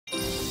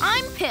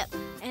Pip.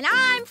 And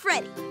I'm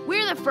Freddy.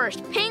 We're the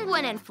first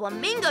penguin and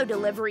flamingo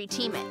delivery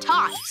team at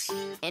TOTS.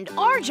 And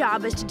our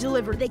job is to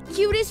deliver the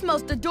cutest,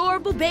 most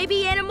adorable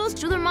baby animals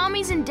to their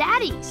mommies and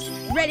daddies.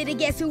 Ready to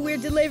guess who we're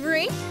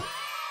delivering?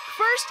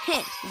 First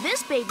hint,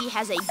 this baby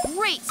has a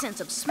great sense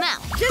of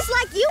smell. Just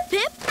like you,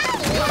 Pip.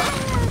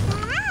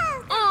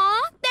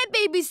 Aw, that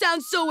baby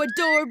sounds so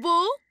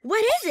adorable.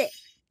 What is it?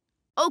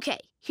 Okay,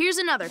 here's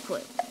another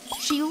clue.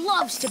 She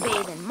loves to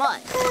bathe in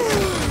mud.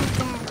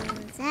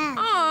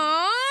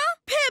 Aw,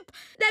 Pip,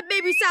 that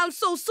baby sounds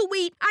so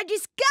sweet. I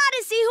just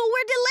gotta see who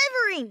we're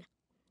delivering.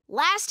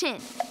 Last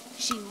hint,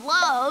 she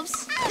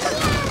loves...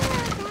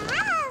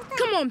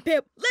 Come on,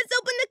 Pip, let's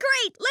open the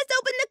crate. Let's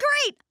open the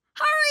crate.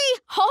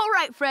 Hurry! All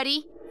right,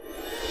 Freddy.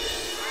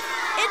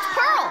 It's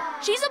Pearl.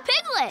 She's a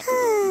piglet.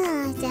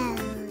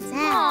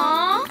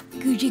 Aww.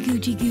 Goochie,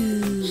 goochie,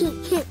 goo.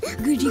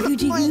 Goochie,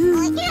 goochie,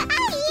 goo.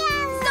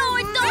 So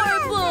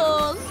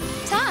adorable.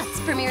 TOTS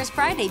premieres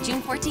Friday,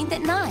 June 14th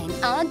at 9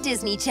 on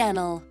Disney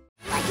Channel.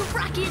 Like a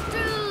rocket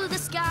through the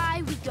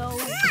sky we go,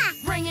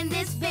 bringing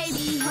this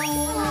baby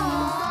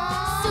home.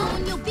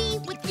 Soon you'll be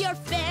with your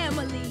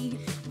family.